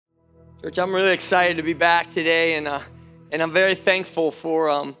Church, I'm really excited to be back today, and I'm very thankful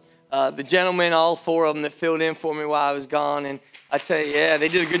for the gentlemen, all four of them that filled in for me while I was gone. And I tell you, yeah, they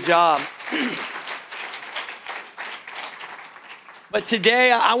did a good job. But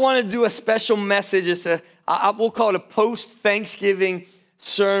today, I want to do a special message. We'll call it a post-Thanksgiving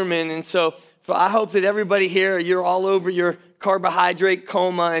sermon. And so I hope that everybody here, you're all over your carbohydrate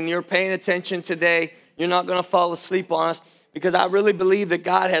coma and you're paying attention today. You're not going to fall asleep on us, because I really believe that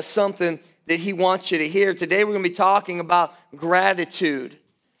God has something that he wants you to hear. Today we're going to be talking about gratitude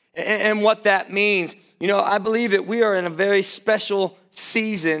and what that means. You know, I believe that we are in a very special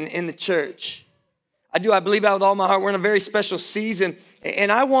season in the church. I believe that with all my heart. We're in a very special season, and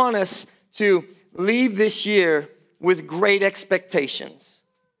I want us to leave this year with great expectations.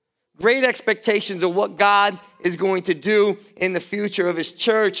 Great expectations of what God is going to do in the future of his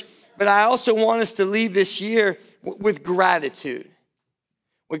church. But I also want us to leave this year with gratitude.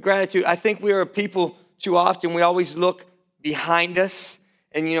 With gratitude. I think we are a people too often, we always look behind us.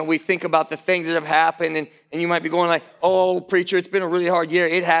 And, you know, we think about the things that have happened. And you might be going like, oh, preacher, it's been a really hard year.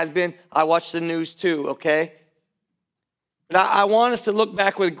 It has been. I watch the news too, okay? But I want us to look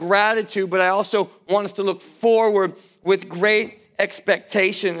back with gratitude, but I also want us to look forward with great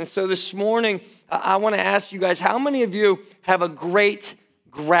expectation. And so this morning, I want to ask you guys, how many of you have a great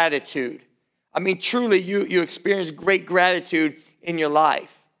gratitude? I mean, truly, you experience great gratitude in your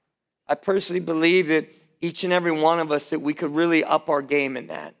life. I personally believe that each and every one of us, that we could really up our game in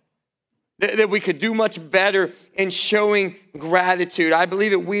that we could do much better in showing gratitude. I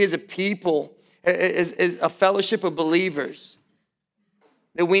believe that we as a people, as a fellowship of believers,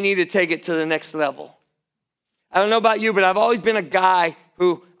 that we need to take it to the next level. I don't know about you, but I've always been a guy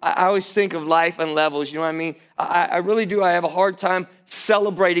who, I always think of life on levels, you know what I mean? I really do. I have a hard time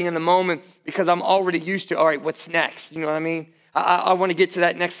celebrating in the moment because I'm already used to, all right, what's next? You know what I mean? I want to get to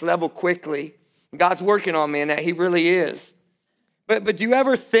that next level quickly. God's working on me, and that he really is. But do you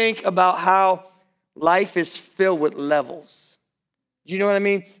ever think about how life is filled with levels? Do you know what I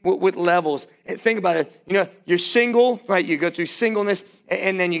mean? With levels. And think about it. You know, you're single, right? You go through singleness,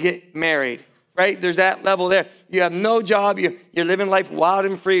 and then you get married. Right? There's that level there. You have no job. You're living life wild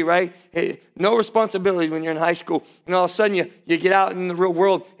and free, right? No responsibility when you're in high school. And all of a sudden, you get out in the real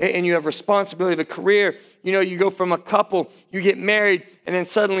world and you have responsibility of a career. You know, you go from a couple, you get married, and then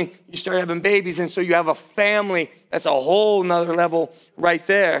suddenly you start having babies. And so you have a family. That's a whole nother level right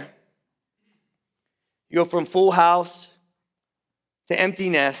there. You go from full house to empty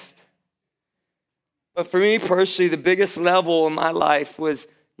nest. But for me personally, the biggest level in my life was,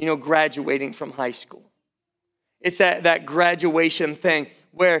 you know, graduating from high school. It's that graduation thing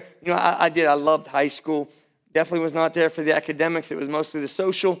where, you know, I loved high school. Definitely was not there for the academics. It was mostly the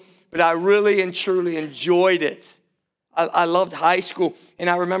social. But I really and truly enjoyed it. I loved high school.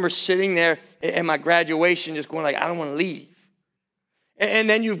 And I remember sitting there at my graduation just going like, I don't want to leave. And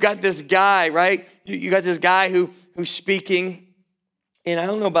then you've got this guy, right? You got this guy who's speaking. And I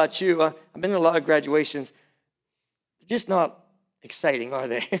don't know about you. I've been to a lot of graduations. They're just not exciting, are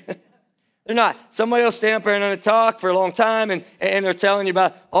they? They're not. Somebody will stand up there and talk for a long time, and they're telling you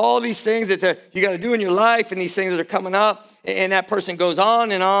about all these things that you got to do in your life and these things that are coming up, and that person goes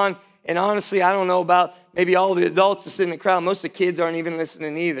on. And honestly, I don't know about maybe all the adults that sit in the crowd. Most of the kids aren't even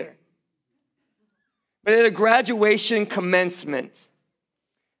listening either. But at a graduation commencement,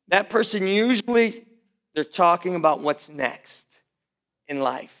 that person usually, they're talking about what's next in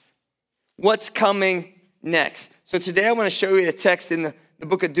life. What's coming next. So today I want to show you a text in the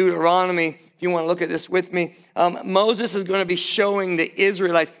book of Deuteronomy. If you want to look at this with me. Moses is going to be showing the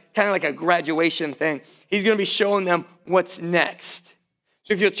Israelites, kind of like a graduation thing. He's going to be showing them what's next.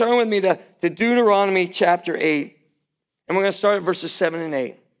 So if you'll turn with me to Deuteronomy chapter 8, and we're going to start at verses 7 and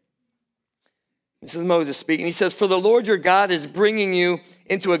 8. This is Moses speaking. He says, "For the Lord your God is bringing you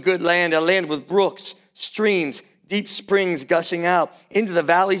into a good land, a land with brooks, streams, deep springs gushing out into the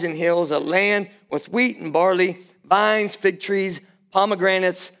valleys and hills, a land with wheat and barley, vines, fig trees,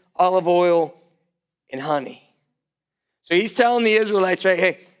 pomegranates, olive oil, and honey." So he's telling the Israelites, right,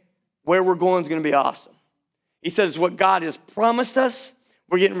 hey, where we're going is going to be awesome. He says what God has promised us.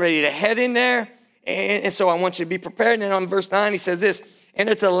 We're getting ready to head in there. And so I want you to be prepared. And then on verse 9, he says this, "And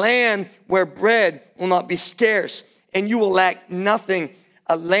it's a land where bread will not be scarce, and you will lack nothing.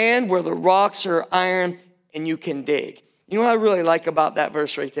 A land where the rocks are iron, and you can dig." You know what I really like about that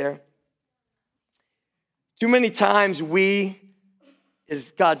verse right there? Too many times we,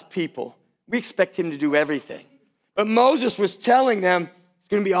 as God's people, we expect him to do everything. But Moses was telling them, it's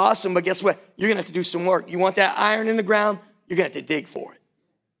going to be awesome, but guess what? You're going to have to do some work. You want that iron in the ground? You're going to have to dig for it.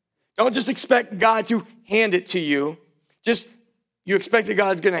 Don't just expect God to hand it to you. Just You expect that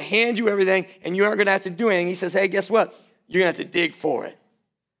God's going to hand you everything and you aren't going to have to do anything. He says, hey, guess what? You're going to have to dig for it.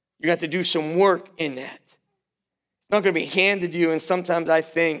 You're going to have to do some work in that. It's not going to be handed to you. And sometimes I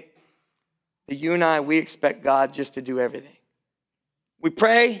think that you and we expect God just to do everything. We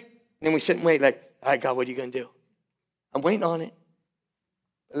pray, and then we sit and wait like, all right, God, what are you going to do? I'm waiting on it.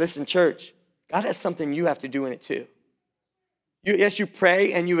 But listen, church, God has something you have to do in it too. Yes, you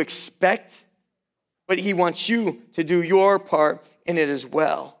pray and you expect, but he wants you to do your part in it as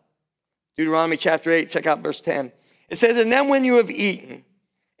well. Deuteronomy chapter 8, check out verse 10. It says, and then when you have eaten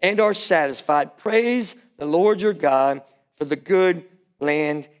and are satisfied, praise the Lord your God for the good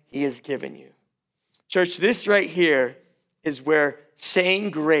land he has given you. Church, this right here is where saying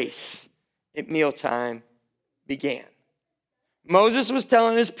grace at mealtime began. Moses was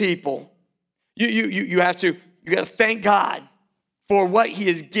telling his people, you got to thank God for what he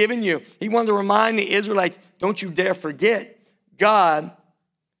has given you. He wanted to remind the Israelites, don't you dare forget God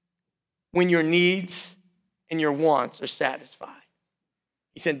when your needs and your wants are satisfied.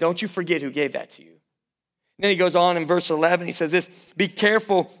 He said, don't you forget who gave that to you. And then he goes on in verse 11, he says this, be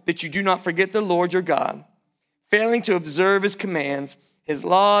careful that you do not forget the Lord your God, failing to observe his commands, his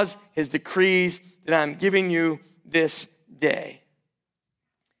laws, his decrees that I'm giving you this day.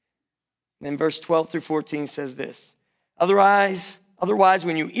 And then verse 12 through 14 says this, Otherwise,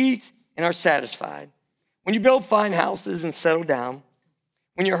 when you eat and are satisfied, when you build fine houses and settle down,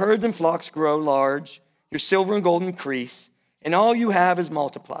 when your herds and flocks grow large, your silver and gold increase, and all you have is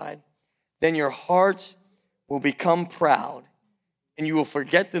multiplied, then your heart will become proud, and you will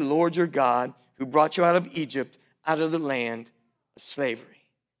forget the Lord your God who brought you out of Egypt, out of the land of slavery.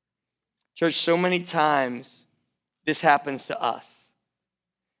 Church, so many times this happens to us.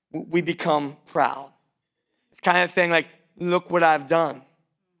 We become proud. It's kind of thing like, look what I've done.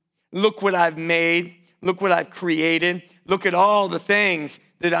 Look what I've made. Look what I've created. Look at all the things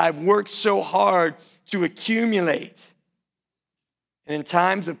that I've worked so hard to accumulate. And in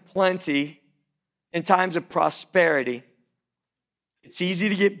times of plenty, in times of prosperity, it's easy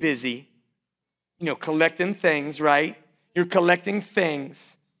to get busy, collecting things, right? You're collecting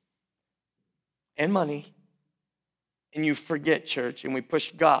things and money, and you forget, church, and we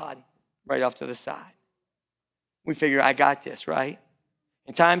push God right off to the side. We figure, I got this, right?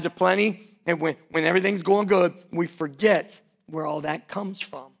 In times of plenty, and when everything's going good, we forget where all that comes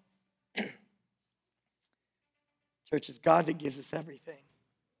from. Church, it's God that gives us everything.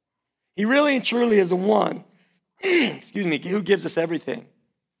 He really and truly is the one, who gives us everything.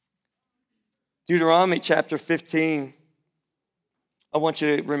 Deuteronomy chapter 15, I want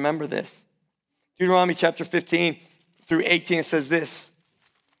you to remember this. Deuteronomy chapter 15 through 18, it says this,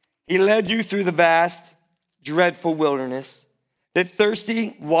 He led you through the vast, dreadful wilderness, that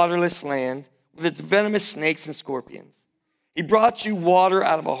thirsty, waterless land with its venomous snakes and scorpions. He brought you water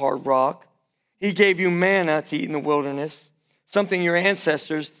out of a hard rock. He gave you manna to eat in the wilderness, something your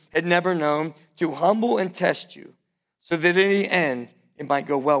ancestors had never known, to humble and test you, so that in the end it might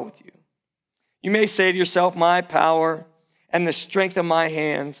go well with you. You may say to yourself, my power and the strength of my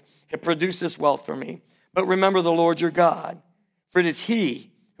hands have produced this wealth for me. But remember the Lord your God, for it is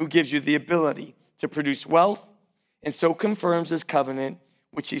he who gives you the ability to produce wealth and so confirms his covenant,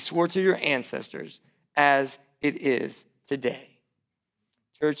 which he swore to your ancestors, as it is today.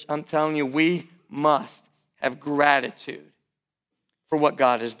 Church, I'm telling you, we must have gratitude for what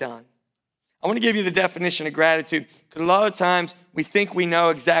God has done. I want to give you the definition of gratitude because a lot of times we think we know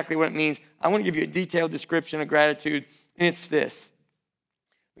exactly what it means. I want to give you a detailed description of gratitude, and it's this.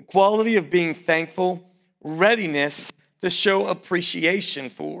 The quality of being thankful, readiness to show appreciation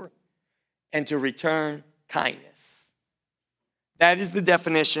for, and to return kindness. That is the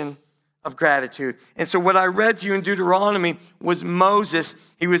definition of gratitude. And so what I read to you in Deuteronomy was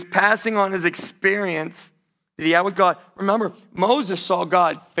Moses. He was passing on his experience that he had with God. Remember, Moses saw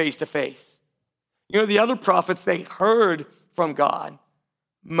God face to face. The other prophets, they heard from God.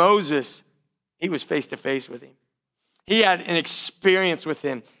 Moses, he was face to face with him. He had an experience with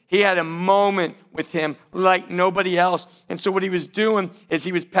him. He had a moment with him like nobody else. And so what he was doing is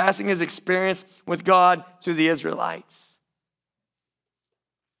he was passing his experience with God to the Israelites.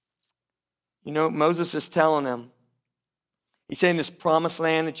 Moses is telling them, he's saying this promised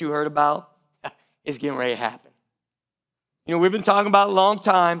land that you heard about is getting ready to happen. We've been talking about it a long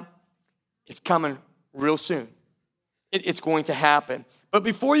time. It's coming real soon. It's going to happen. But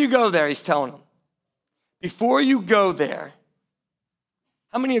before you go there, he's telling them, before you go there,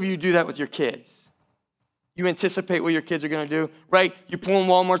 how many of you do that with your kids? You anticipate what your kids are going to do, right? You pull in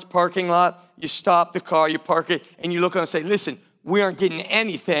Walmart's parking lot, you stop the car, you park it, and you look on and say, listen, we aren't getting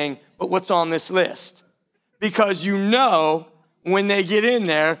anything but what's on this list. Because when they get in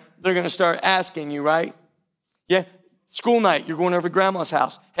there, they're going to start asking you, right? Yeah, school night, you're going over to grandma's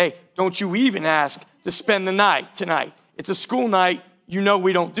house. Hey, don't you even ask to spend the night tonight. It's a school night. You know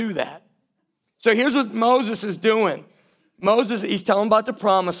we don't do that. So here's what Moses is doing. Moses, he's telling about the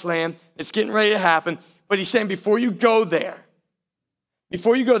promised land. It's getting ready to happen. But he's saying before you go there,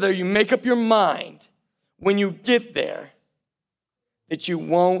 you make up your mind when you get there that you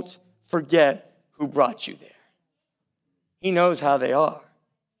won't forget who brought you there. He knows how they are.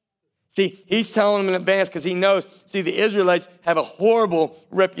 See, he's telling them in advance because he knows. See, the Israelites have a horrible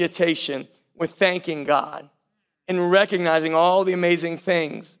reputation with thanking God and recognizing all the amazing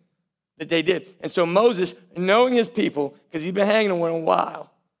things that they did. And so Moses, knowing his people, because he's been hanging with them a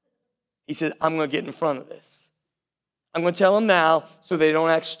while, he says, I'm going to get in front of this. I'm going to tell them now so they don't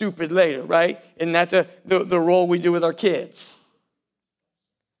act stupid later, right? Isn't that the role we do with our kids?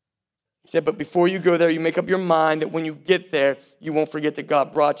 He said, but before you go there, you make up your mind that when you get there, you won't forget that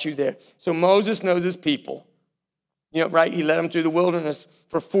God brought you there. So Moses knows his people. You know, right? He led them through the wilderness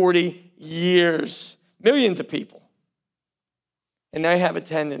for 40 years. Millions of people. And they have a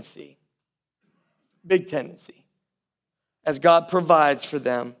tendency, big tendency, as God provides for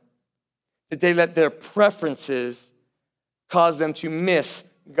them, that they let their preferences cause them to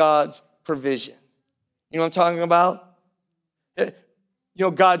miss God's provision. You know what I'm talking about? You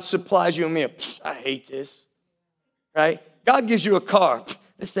know, God supplies you and me. I hate this, right? God gives you a car.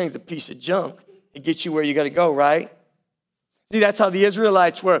 This thing's a piece of junk. It gets you where you got to go, right? See, that's how the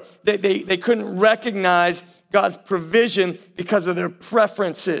Israelites were. They couldn't recognize God's provision because of their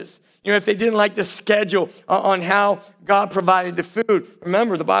preferences. You know, if they didn't like the schedule on how God provided the food.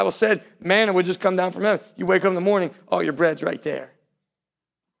 Remember, the Bible said manna would just come down from heaven. You wake up in the morning, oh, your bread's right there.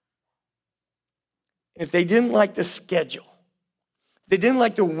 If they didn't like the schedule, they didn't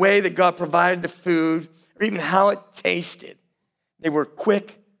like the way that God provided the food or even how it tasted, they were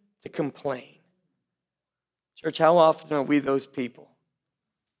quick to complain. Church, how often are we those people?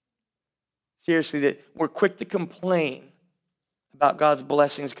 Seriously, that we're quick to complain about God's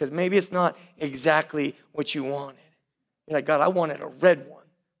blessings because maybe it's not exactly what you wanted. You're like, God, I wanted a red one,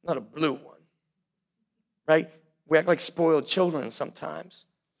 not a blue one. Right? We act like spoiled children sometimes.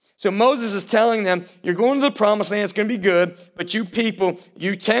 So Moses is telling them, you're going to the promised land, it's going to be good, but you people,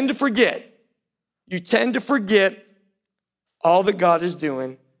 you tend to forget. You tend to forget all that God is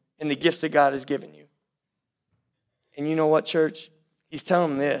doing and the gifts that God has given you. And you know what, church? He's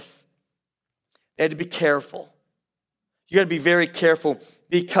telling them this. They had to be careful. You got to be very careful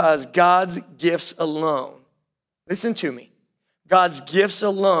because God's gifts alone, listen to me, God's gifts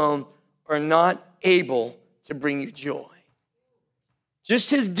alone are not able to bring you joy.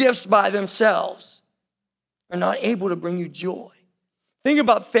 Just his gifts by themselves are not able to bring you joy. Think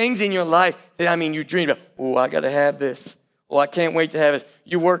about things in your life that, you dream of. Oh, I got to have this. Oh, I can't wait to have this.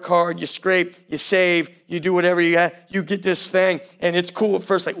 You work hard, you scrape, you save, you do whatever you got. You get this thing, and it's cool at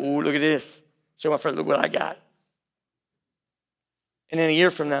first, like, oh, look at this. Show my friend, look what I got. And then a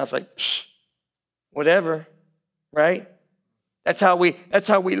year from now, it's like, whatever, right? That's how we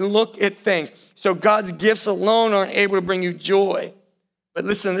look at things. So God's gifts alone aren't able to bring you joy. But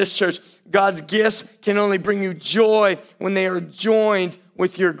listen to this, church. God's gifts can only bring you joy when they are joined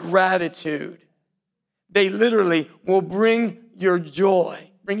with your gratitude. They literally will bring you joy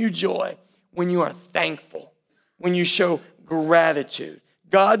when you are thankful, when you show gratitude.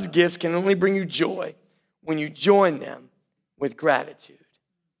 God's gifts can only bring you joy when you join them with gratitude.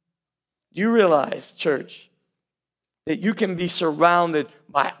 Do you realize, church, that you can be surrounded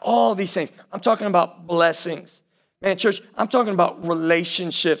by all these things? I'm talking about blessings. Man, church, I'm talking about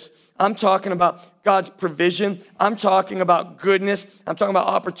relationships. I'm talking about God's provision. I'm talking about goodness. I'm talking about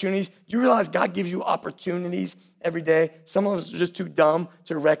opportunities. Do you realize God gives you opportunities every day? Some of us are just too dumb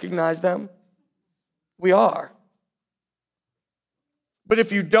to recognize them. We are. But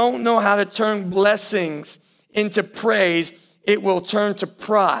if you don't know how to turn blessings into praise, it will turn to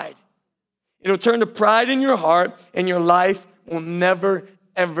pride. It'll turn to pride in your heart, and your life will never,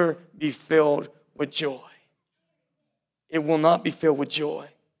 ever be filled with joy. It will not be filled with joy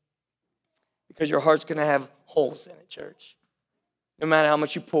because your heart's going to have holes in it, church. No matter how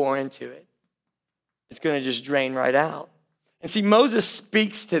much you pour into it, it's going to just drain right out. And see, Moses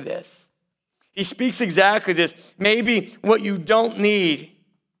speaks to this. He speaks exactly this. Maybe what you don't need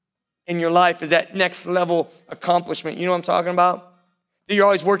in your life is that next level accomplishment. You know what I'm talking about? That you're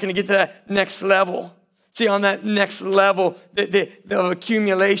always working to get to that next level. See, on that next level, the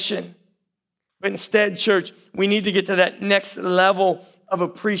accumulation. But instead, church, we need to get to that next level of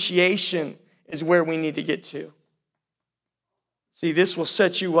appreciation is where we need to get to. See, this will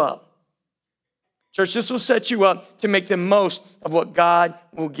set you up Church, this will set you up to make the most of what God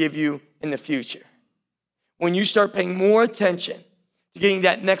will give you in the future. When you start paying more attention to getting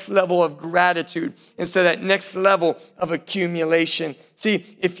that next level of gratitude instead of that next level of accumulation.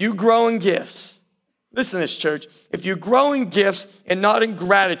 See, if you grow in gifts, listen to this, church, if you grow in gifts and not in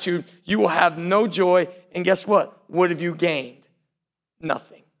gratitude, you will have no joy. And guess what? What have you gained?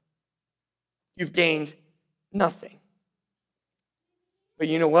 Nothing. You've gained nothing. But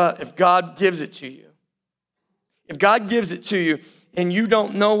you know what? If God gives it to you, and you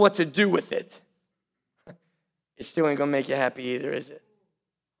don't know what to do with it, it still ain't gonna make you happy either, is it?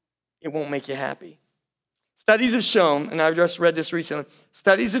 It won't make you happy. Studies have shown, and I've just read this recently,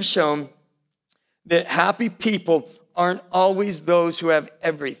 studies have shown that happy people aren't always those who have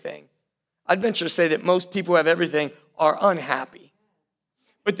everything. I'd venture to say that most people who have everything are unhappy.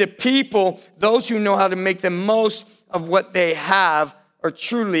 But the people, those who know how to make the most of what they have, are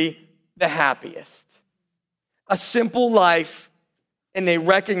truly the happiest. A simple life, and they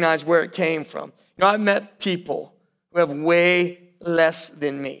recognize where it came from. You know, I've met people who have way less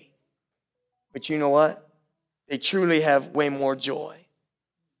than me. But you know what? They truly have way more joy.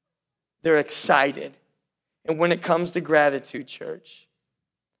 They're excited. And when it comes to gratitude, church,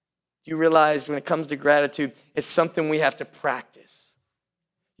 you realize when it comes to gratitude, it's something we have to practice.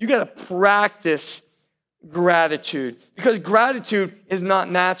 You got to practice gratitude because gratitude is not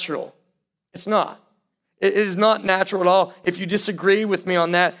natural. It's not. It is not natural at all. If you disagree with me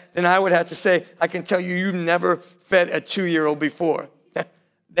on that, then I would have to say, I can tell you, you've never fed a 2-year-old before.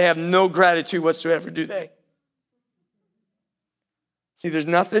 They have no gratitude whatsoever, do they? See, there's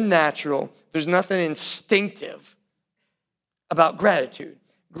nothing natural. There's nothing instinctive about gratitude.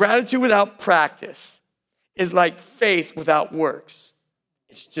 Gratitude without practice is like faith without works.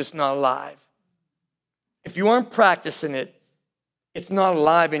 It's just not alive. If you aren't practicing it, it's not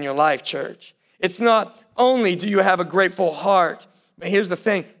alive in your life, church. It's not only do you have a grateful heart, but here's the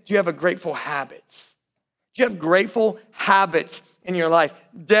thing. Do you have a grateful habits? Do you have grateful habits in your life,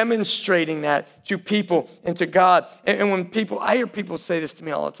 demonstrating that to people and to God? And when people, I hear people say this to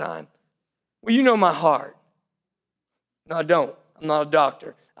me all the time. Well, you know my heart. No, I don't. I'm not a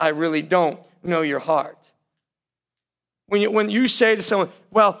doctor. I really don't know your heart. When you say to someone,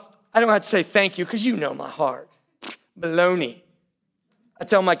 well, I don't have to say thank you because you know my heart. Baloney. I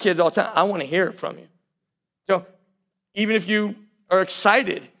tell my kids all the time, I want to hear it from you. So even if you are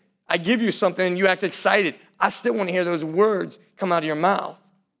excited, I give you something and you act excited, I still want to hear those words come out of your mouth.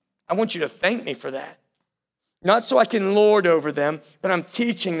 I want you to thank me for that. Not so I can lord over them, but I'm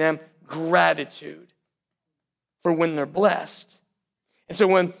teaching them gratitude for when they're blessed. And so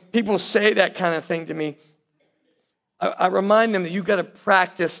when people say that kind of thing to me, I remind them that you've got to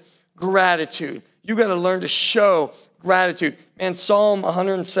practice gratitude. You've got to learn to show gratitude. Man, Psalm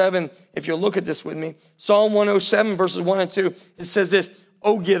 107, if you'll look at this with me, Psalm 107, verses 1 and 2, it says this,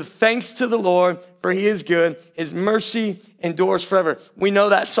 oh, give thanks to the Lord, for he is good. His mercy endures forever. We know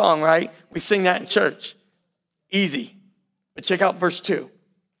that song, right? We sing that in church. Easy. But check out verse 2.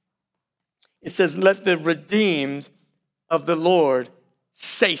 It says, let the redeemed of the Lord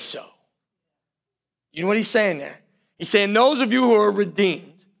say so. You know what he's saying there? He's saying those of you who are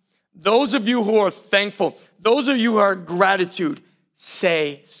redeemed, those of you who are thankful, those of you who are gratitude,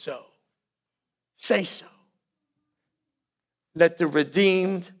 say so. Say so. Let the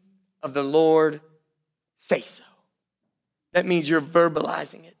redeemed of the Lord say so. That means you're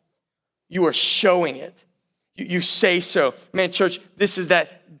verbalizing it. You are showing it. You say so. Man, church, this is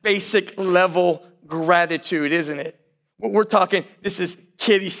that basic level gratitude, isn't it? We're talking, this is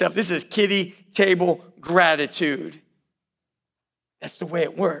kiddie stuff. This is kiddie table gratitude. That's the way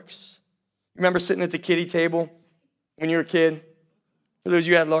it works. Remember sitting at the kiddie table when you were a kid? For those of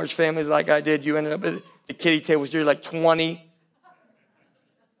you who had large families like I did, you ended up at the kiddie table. You're like 20.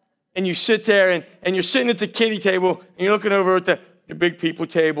 And you sit there and you're sitting at the kiddie table and you're looking over at the big people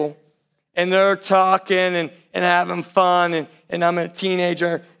table. And they're talking and having fun. And I'm a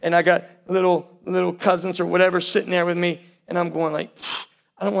teenager and I got little cousins or whatever sitting there with me. And I'm going like,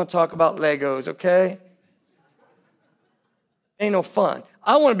 I don't want to talk about Legos, okay? Ain't no fun.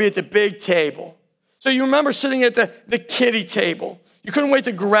 I want to be at the big table. So you remember sitting at the kiddie table. You couldn't wait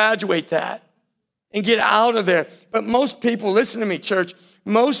to graduate that and get out of there. But most people, listen to me, church,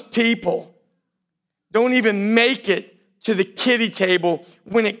 most people don't even make it to the kiddie table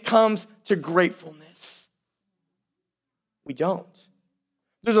when it comes to gratefulness. We don't.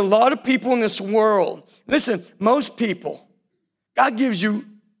 There's a lot of people in this world. Listen, most people, God gives you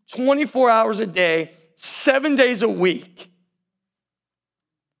 24 hours a day, 7 days a week.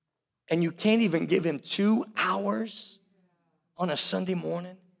 And you can't even give him 2 hours on a Sunday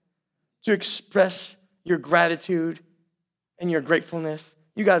morning to express your gratitude and your gratefulness?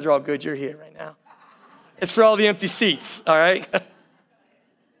 You guys are all good. You're here right now. It's for all the empty seats, all right?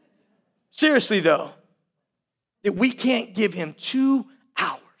 Seriously, though, that we can't give him 2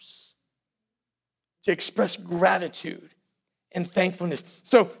 hours to express gratitude and thankfulness.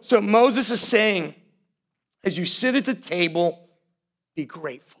 So Moses is saying, as you sit at the table, be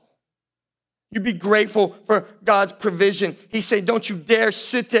grateful. You be grateful for God's provision. He said, don't you dare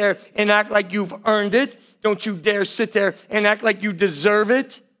sit there and act like you've earned it. Don't you dare sit there and act like you deserve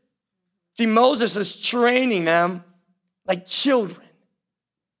it. See, Moses is training them like children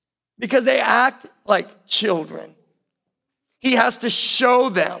because they act like children. He has to show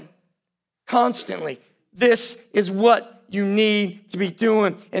them constantly, this is what you need to be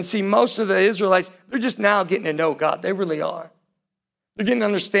doing. And see, most of the Israelites, they're just now getting to know God. They really are. They're getting to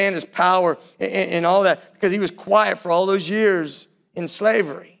understand his power and all that because he was quiet for all those years in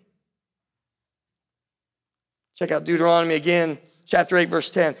slavery. Check out Deuteronomy again, chapter 8, verse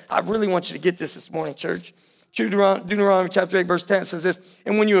 10. I really want you to get this morning, church. Deuteronomy chapter 8, verse 10 says this,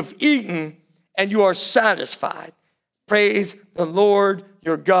 and when you have eaten and you are satisfied, praise the Lord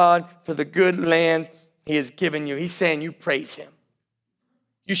your God for the good land he has given you. He's saying you praise him.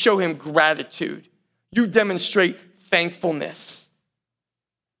 You show him gratitude. You demonstrate thankfulness.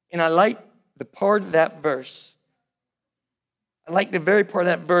 And I like the part of that verse. I like the very part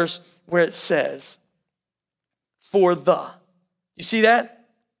of that verse where it says, for the. You see that?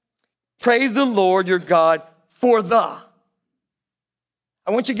 Praise the Lord your God for the.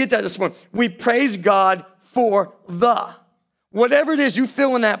 I want you to get that this morning. We praise God for the. Whatever it is, you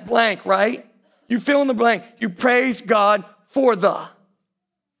fill in that blank, right? You fill in the blank. You praise God for the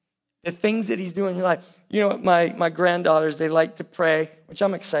things that he's doing in your life. You know, my granddaughters, they like to pray, which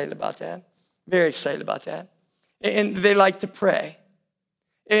I'm excited about that. Very excited about that. And they like to pray.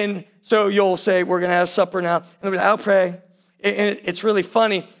 And so you'll say, we're going to have supper now. And they'll be like, I'll pray. And it's really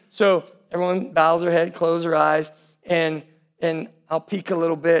funny. So everyone bows their head, close their eyes, and I'll peek a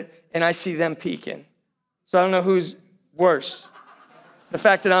little bit, and I see them peeking. So I don't know who's worse. The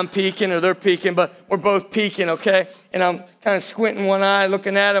fact that I'm peeking or they're peeking, but we're both peeking, okay? And I'm kind of squinting one eye,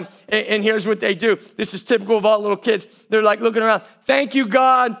 looking at them. And here's what they do. This is typical of all little kids. They're like looking around. Thank you,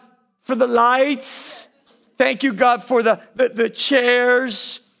 God, for the lights. Thank you, God, for the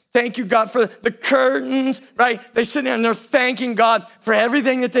chairs. Thank you, God, for the curtains, right? They sit there and they're thanking God for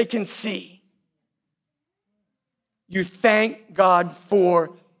everything that they can see. You thank God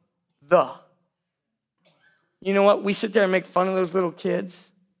for the. You know what? We sit there and make fun of those little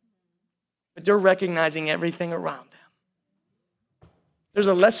kids, but they're recognizing everything around them. There's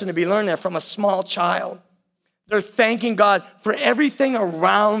a lesson to be learned there from a small child. They're thanking God for everything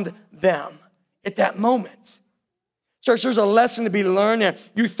around them at that moment. Church, there's a lesson to be learned there.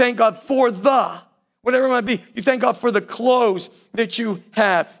 You thank God for whatever it might be. You thank God for the clothes that you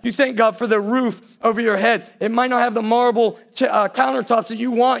have. You thank God for the roof over your head. It might not have the marble countertops that you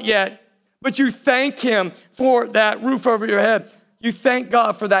want yet, but you thank him for that roof over your head. You thank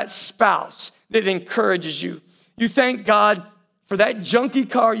God for that spouse that encourages you. You thank God for that junky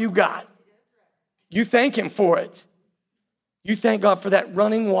car you got. You thank him for it. You thank God for that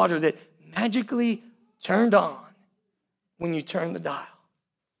running water that magically turned on when you turn the dial.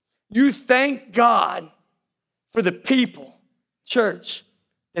 You thank God for the people, church,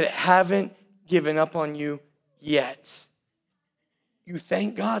 that haven't given up on you yet. You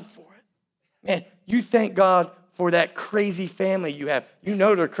thank God for it. Man, you thank God for that crazy family you have. You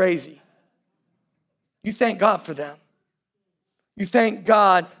know they're crazy. You thank God for them. You thank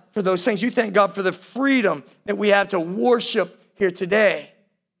God for those things. You thank God for the freedom that we have to worship here today.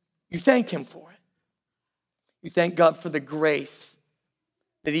 You thank him for it. You thank God for the grace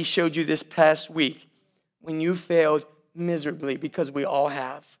that he showed you this past week when you failed miserably, because we all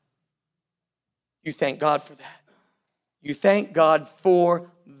have. You thank God for that. You thank God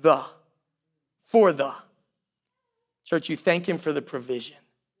for the. Church, you thank him for the provision.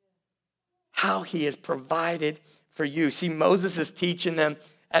 How he has provided for you. See, Moses is teaching them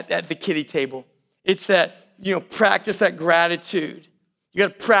at the kiddie table. It's that, practice that gratitude. You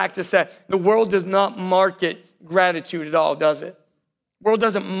got to practice that. The world does not market gratitude at all, does it? The world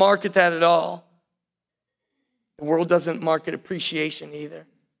doesn't market that at all. The world doesn't market appreciation either.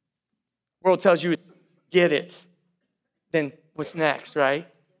 The world tells you, get it. Then what's next, right?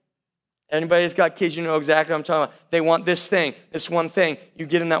 Anybody that's got kids, you know exactly what I'm talking about. They want this thing, this one thing. You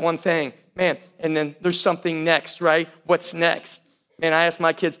get them that one thing. Man, and then there's something next, right? What's next? Man, I ask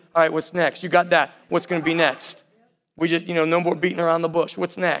my kids, all right, what's next? You got that. What's going to be next? We just, no more beating around the bush.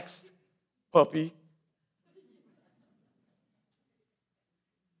 What's next? Puppy.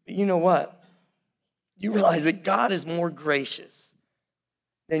 But you know what? You realize that God is more gracious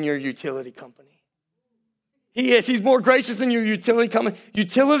than your utility company. He is. He's more gracious than your utility company.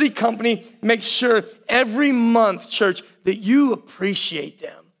 Utility company makes sure every month, church, that you appreciate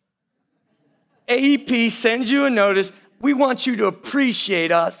them. AEP sends you a notice. We want you to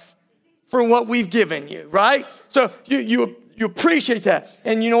appreciate us for what we've given you, right? So you appreciate that.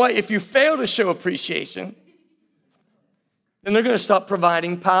 And you know what? If you fail to show appreciation, then they're going to stop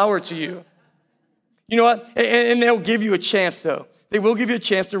providing power to you. You know what? And they'll give you a chance, though. They will give you a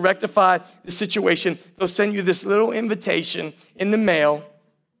chance to rectify the situation. They'll send you this little invitation in the mail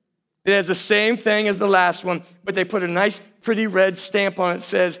that has the same thing as the last one, but they put a nice, pretty red stamp on it that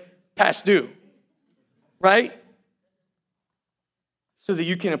says, past due, right? So that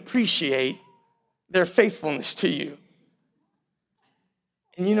you can appreciate their faithfulness to you.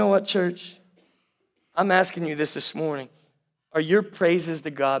 And you know what, church? I'm asking you this morning. Are your praises to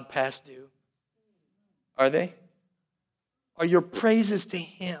God past due? Are they? Are your praises to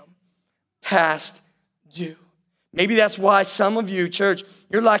him past due? Maybe that's why some of you, church,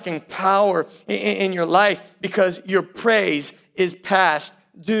 you're lacking power in your life because your praise is past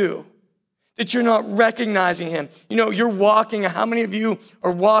due. That you're not recognizing him. You know, you're walking, how many of you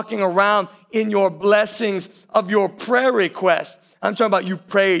are walking around in your blessings of your prayer request? I'm talking about you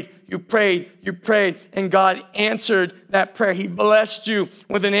prayed, and God answered that prayer. He blessed you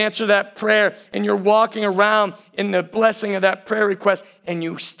with an answer to that prayer, and you're walking around in the blessing of that prayer request, and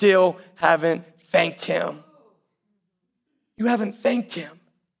you still haven't thanked him. You haven't thanked him.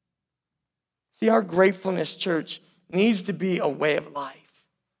 See, our gratefulness, church, needs to be a way of life.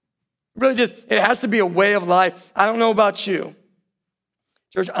 Really it has to be a way of life. I don't know about you.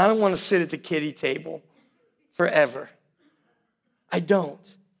 Church, I don't want to sit at the kiddie table forever. I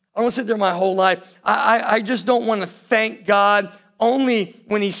don't. I don't want to sit there my whole life. I just don't want to thank God only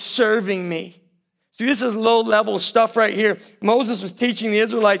when he's serving me. See, this is low-level stuff right here. Moses was teaching the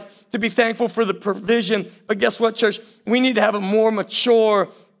Israelites to be thankful for the provision. But guess what, church? We need to have a more mature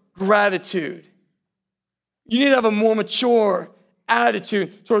gratitude. You need to have a more mature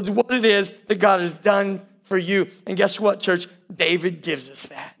attitude towards what it is that God has done for you. And guess what, church? David gives us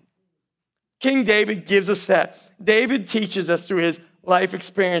that. King David gives us that. David teaches us through his life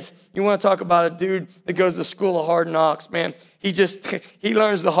experience. You want to talk about a dude that goes to school of hard knocks, man. He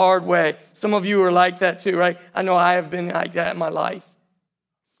learns the hard way. Some of you are like that too, right? I know I have been like that in my life.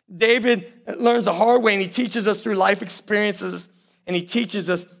 David learns the hard way, and he teaches us through life experiences, and he teaches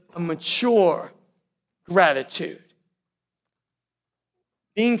us a mature gratitude.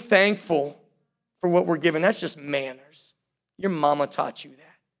 Being thankful for what we're given, that's just manners. Your mama taught you that.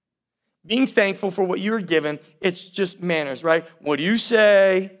 Being thankful for what you were given, it's just manners, right? What do you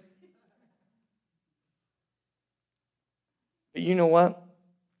say? But you know what?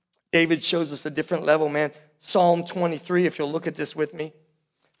 David shows us a different level, man. Psalm 23, if you'll look at this with me.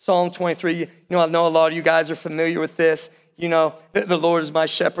 Psalm 23, I know a lot of you guys are familiar with this. You know, the Lord is my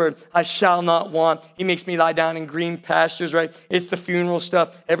shepherd. I shall not want. He makes me lie down in green pastures, right? It's the funeral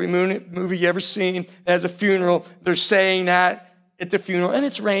stuff. Every movie you ever seen that has a funeral, they're saying that at the funeral, and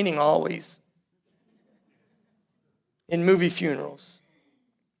it's raining always in movie funerals.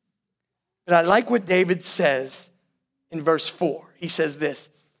 But I like what David says in verse 4. He says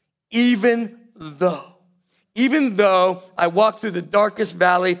this, even though I walk through the darkest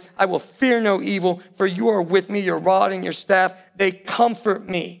valley, I will fear no evil, for you are with me, your rod and your staff, they comfort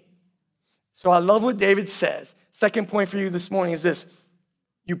me. So I love what David says. Second point for you this morning is this,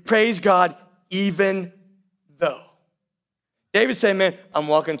 you praise God even though. David said, man, I'm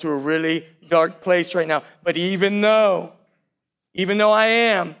walking through a really dark place right now, but even though I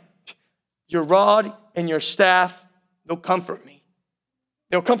am, your rod and your staff, they'll comfort me.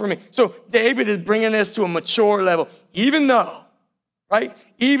 They'll comfort me. So David is bringing this to a mature level. Even though, right?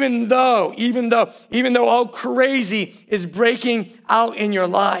 Even though all crazy is breaking out in your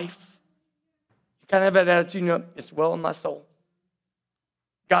life, you kind of have that attitude, it's well in my soul.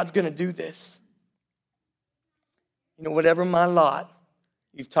 God's going to do this. Whatever my lot,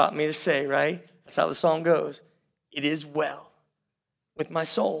 you've taught me to say, right? That's how the song goes. It is well with my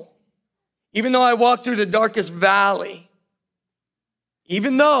soul. Even though I walk through the darkest valley,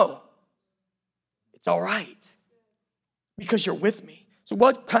 even though, it's all right because you're with me. So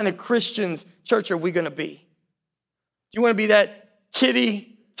what kind of Christians, church, are we going to be? Do you want to be that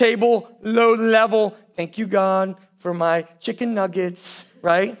kiddie table, low level, thank you, God, for my chicken nuggets,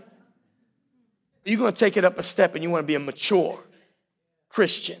 right? You're going to take it up a step and you want to be a mature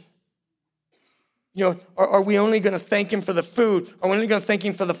Christian. Are we only going to thank him for the food? Are we only going to thank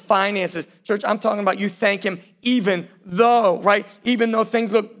him for the finances? Church, I'm talking about you thank him even though, right? Even though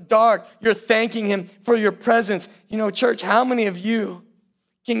things look dark, you're thanking him for your presence. Church, how many of you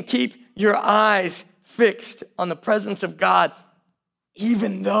can keep your eyes fixed on the presence of God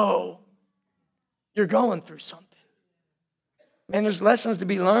even though you're going through something? Man, there's lessons to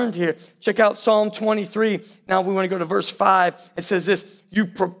be learned here. Check out Psalm 23. Now we want to go to verse 5. It says this, you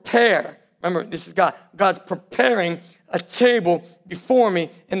prepare. Remember, this is God. God's preparing a table before me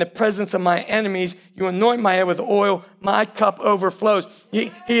in the presence of my enemies. You anoint my head with oil. My cup overflows.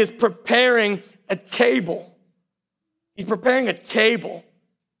 He is preparing a table. He's preparing a table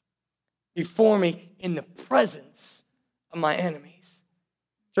before me in the presence of my enemies.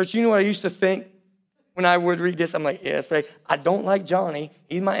 Church, you know what I used to think when I would read this? I'm like, yeah, that's right. I don't like Johnny.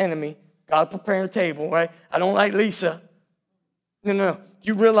 He's my enemy. God preparing a table, right? I don't like Lisa. No.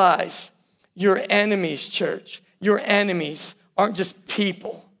 You realize your enemies, church. Your enemies aren't just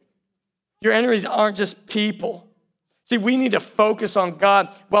people. Your enemies aren't just people. See, we need to focus on God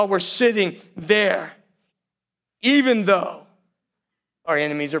while we're sitting there, even though our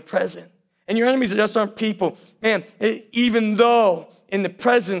enemies are present. And your enemies just aren't people. Man, even though in the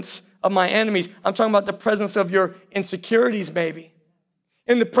presence of my enemies, I'm talking about the presence of your insecurities, maybe.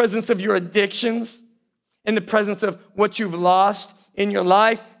 In the presence of your addictions, in the presence of what you've lost in your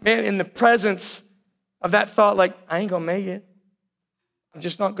life, man, in the presence of that thought like, I ain't gonna make it. I'm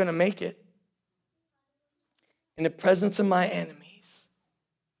just not gonna make it. In the presence of my enemies,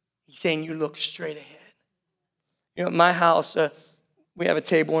 he's saying you look straight ahead. At my house, we have a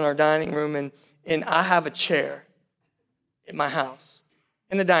table in our dining room and I have a chair at my house.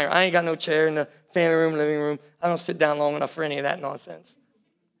 In the dining room. I ain't got no chair in the family room, living room. I don't sit down long enough for any of that nonsense.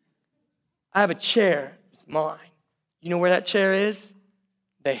 I have a chair. It's mine. You know where that chair is?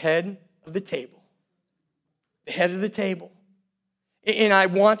 The head of the table. The head of the table. And I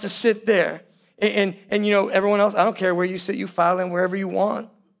want to sit there. And everyone else, I don't care where you sit, you file in wherever you want.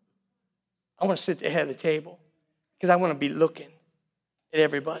 I want to sit at the head of the table because I want to be looking at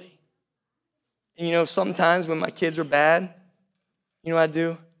everybody. And sometimes when my kids are bad, you know what I'd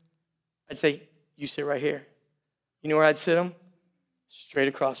do? I'd say, you sit right here. You know where I'd sit them? Straight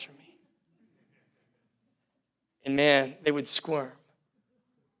across from me. And man, they would squirm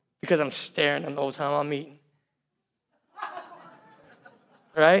because I'm staring at them the whole time I'm eating.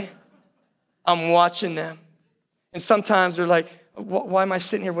 Right? I'm watching them. And sometimes they're like, why am I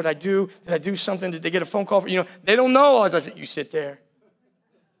sitting here? What did I do? Did I do something? Did they get a phone call? They don't know. As I said, you sit there.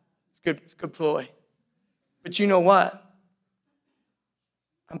 It's a good ploy. But you know what?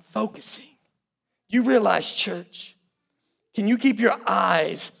 I'm focusing. You realize, church, can you keep your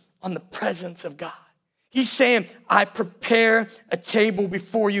eyes on the presence of God? He's saying, I prepare a table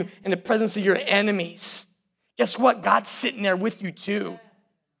before you in the presence of your enemies. Guess what? God's sitting there with you too.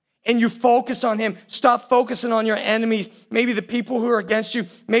 And you focus on him. Stop focusing on your enemies. Maybe the people who are against you.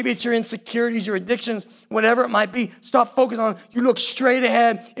 Maybe it's your insecurities, your addictions, whatever it might be. Stop focusing on it. You look straight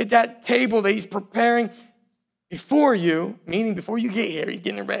ahead at that table that he's preparing before you, meaning before you get here, he's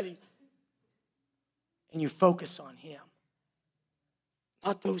getting it ready. And you focus on him,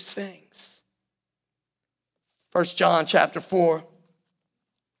 not those things. 1 John chapter 4.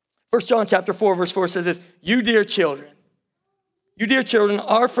 1 John chapter 4, verse 4 says this, you dear children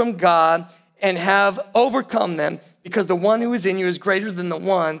are from God and have overcome them because the one who is in you is greater than the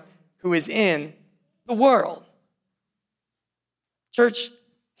one who is in the world. Church,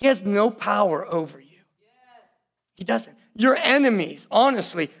 he has no power over you. He doesn't. Your enemies,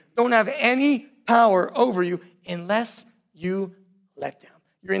 honestly, don't have any power over you unless you let them.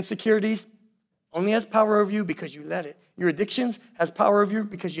 Your insecurities only has power over you because you let it. Your addictions has power over you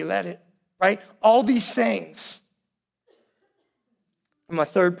because you let it, right? All these things. And my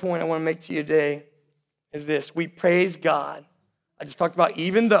third point I want to make to you today is this. We praise God. I just talked about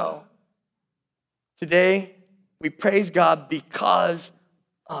even though. Today, we praise God because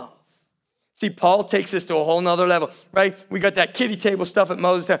of. See, Paul takes this to a whole nother level, right? We got that kiddie table stuff at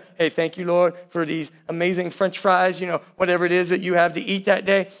Moses. Hey, thank you, Lord, for these amazing French fries, whatever it is that you have to eat that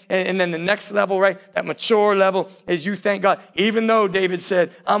day. And then the next level, right, that mature level is you thank God. Even though David said,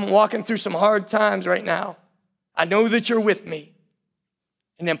 I'm walking through some hard times right now, I know that you're with me.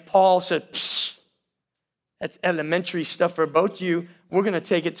 And then Paul said, psh, that's elementary stuff for both of you. We're going to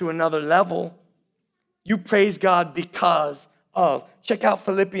take it to another level. You praise God because of. Check out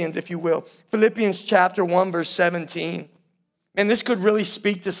Philippians, if you will. Philippians chapter 1, verse 17. Man, this could really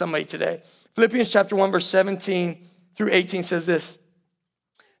speak to somebody today. Philippians chapter 1, verse 17 through 18 says this.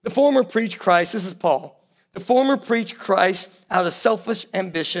 The former preached Christ, this is Paul. The former preached Christ out of selfish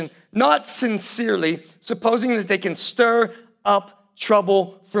ambition not sincerely, supposing that they can stir up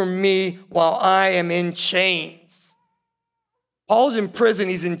trouble for me while I am in chains. Paul's in prison,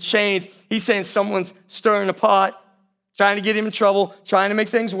 he's in chains. He's saying someone's stirring a pot, trying to get him in trouble, trying to make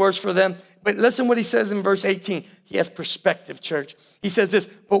things worse for them. But listen what he says in verse 18. He has perspective, church. He says this,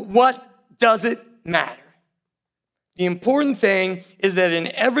 but what does it matter? The important thing is that in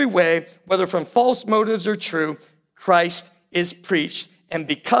every way, whether from false motives or true, Christ is preached. And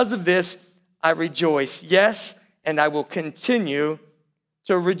because of this, I rejoice. Yes, and I will continue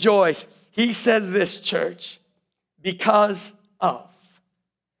to rejoice. He says this, church, because of.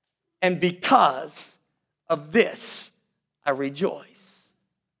 And because of this, I rejoice.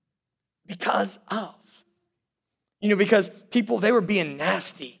 Because of. You know, because people, they were being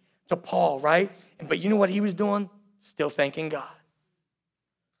nasty to Paul, right? But you know what he was doing? Still thanking God.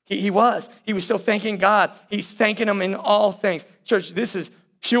 He was still thanking God. He's thanking him in all things. Church, this is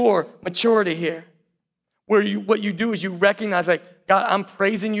pure maturity here. Where what you do is you recognize, like, God, I'm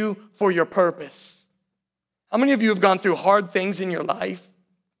praising you for your purpose. How many of you have gone through hard things in your life?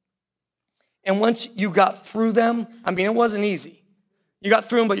 And once you got through them, I mean, it wasn't easy. You got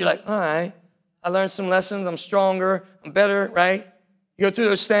through them, but you're like, all right, I learned some lessons. I'm stronger. I'm better, right? You go through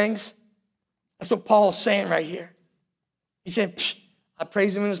those things. That's what Paul's saying right here. He's saying, I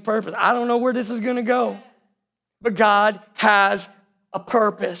praise him in his purpose. I don't know where this is going to go, but God has a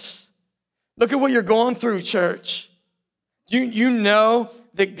purpose. Look at what you're going through, church. You know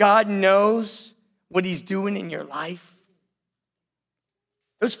that God knows what he's doing in your life.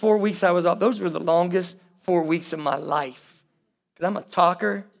 Those 4 weeks I was off, those were the longest 4 weeks of my life. Because I'm a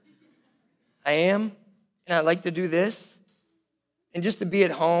talker. I am. And I like to do this. And just to be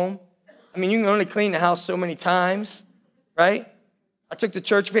at home. I mean, you can only clean the house so many times, right? I took the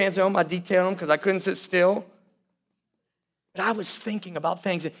church vans home. I detailed them because I couldn't sit still. But I was thinking about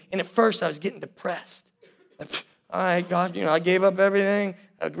things. And at first, I was getting depressed. Like, all right, God, I gave up everything.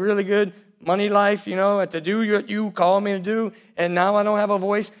 A really good money life, to do what you called me to do. And now I don't have a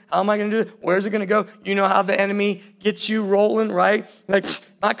voice. How am I going to do it? Where's it going to go? You know how the enemy gets you rolling, right? Like,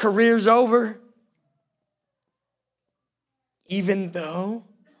 my career's over. Even though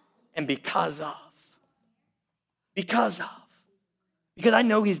and because of. Because I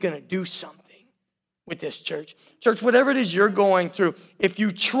know he's going to do something with this church. Church, whatever it is you're going through, if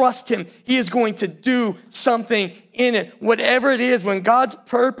you trust him, he is going to do something in it. Whatever it is, when God's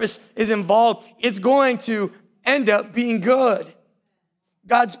purpose is involved, it's going to end up being good.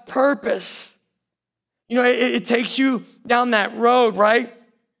 God's purpose. It takes you down that road, right?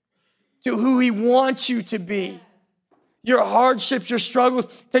 To who he wants you to be. Your hardships, your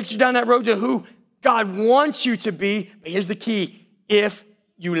struggles, takes you down that road to who God wants you to be. But here's the key. If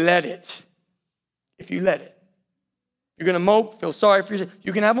you let it. If you let it. You're going to mope, feel sorry for yourself.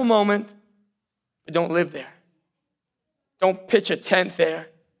 You can have a moment, but don't live there. Don't pitch a tent there.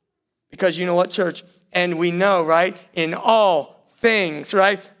 Because you know what, church? And we know, right? In all things,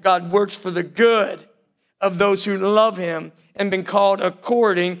 right? God works for the good of those who love him and been called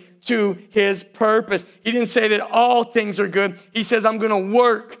according to his purpose. He didn't say that all things are good. He says, I'm going to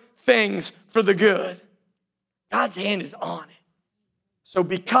work things for the good. God's hand is on it. So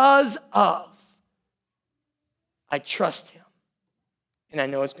because of, I trust him. And I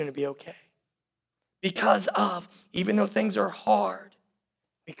know it's going to be okay. Because of, even though things are hard,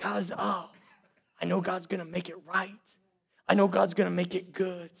 because of, I know God's going to make it right. I know God's going to make it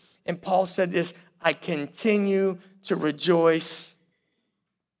good. And Paul said this, I continue to rejoice.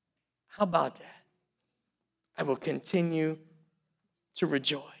 How about that? I will continue to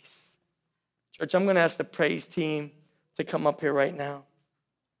rejoice. Church, I'm going to ask the praise team to come up here right now.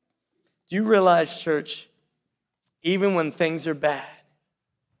 Do you realize, church, even when things are bad,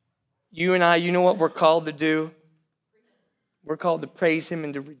 you and I, you know what we're called to do? We're called to praise him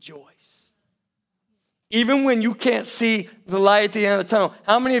and to rejoice. Even when you can't see the light at the end of the tunnel.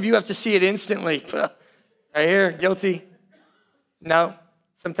 How many of you have to see it instantly? Right here, guilty? No.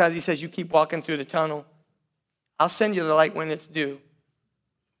 Sometimes he says, you keep walking through the tunnel. I'll send you the light when it's due.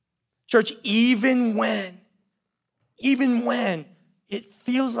 Church, even when it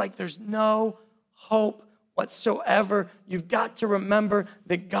feels like there's no hope whatsoever, you've got to remember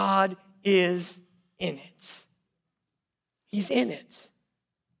that God is in it. He's in it.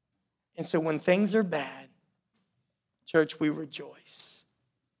 And so when things are bad, church, we rejoice.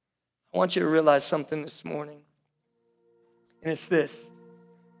 I want you to realize something this morning. And it's this.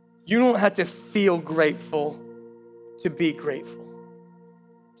 You don't have to feel grateful to be grateful.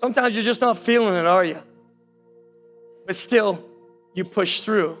 Sometimes you're just not feeling it, are you? But still, you push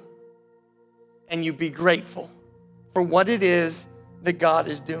through and you be grateful for what it is that God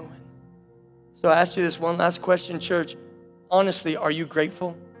is doing. So I ask you this one last question, church. Honestly, are you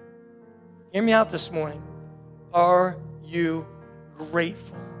grateful? Hear me out this morning. Are you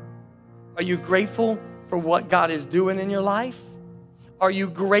grateful? Are you grateful for what God is doing in your life? Are you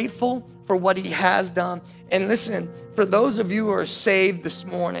grateful for what he has done? And listen, for those of you who are saved this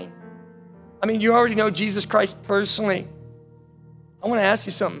morning, I mean, you already know Jesus Christ personally. I want to ask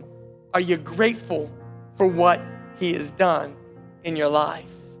you something. Are you grateful for what he has done in your life?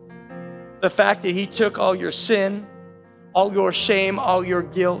 The fact that he took all your sin, all your shame, all your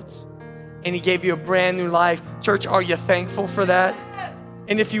guilt, and he gave you a brand new life. Church, are you thankful for that?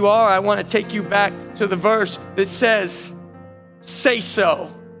 And if you are, I want to take you back to the verse that says, say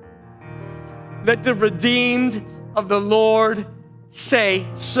so. Let the redeemed of the Lord say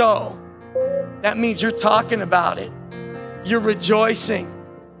so. That means you're talking about it. You're rejoicing.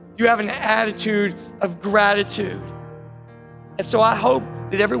 You have an attitude of gratitude. And so I hope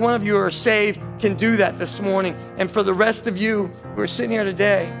that every one of you who are saved can do that this morning. And for the rest of you who are sitting here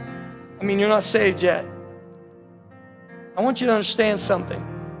today, I mean, you're not saved yet. I want you to understand something.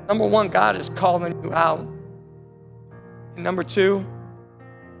 Number one, God is calling you out. And number two,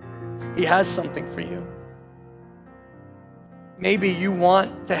 he has something for you. Maybe you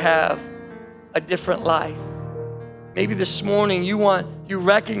want to have a different life. Maybe this morning you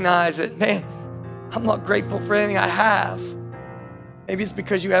recognize that, man, I'm not grateful for anything I have. Maybe it's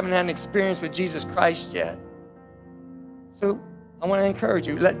because you haven't had an experience with Jesus Christ yet. So I want to encourage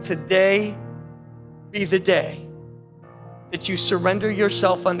you, let today be the day that you surrender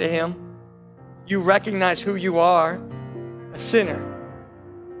yourself unto him. You recognize who you are, a sinner.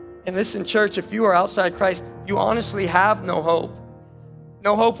 And listen, church, if you are outside Christ, you honestly have no hope.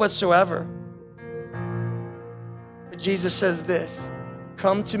 No hope whatsoever. But Jesus says this,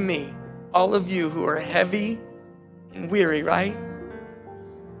 come to me, all of you who are heavy and weary, right?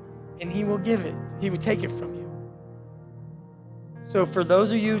 And he will give it. He will take it from you. So for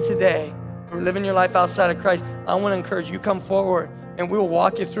those of you today who are living your life outside of Christ, I want to encourage you, come forward and we will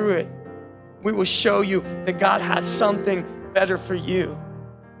walk you through it. We will show you that God has something better for you.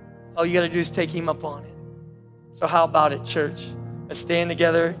 All you got to do is take him up on it. So how about it, church? Let's stand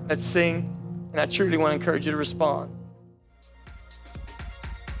together, let's sing, and I truly want to encourage you to respond.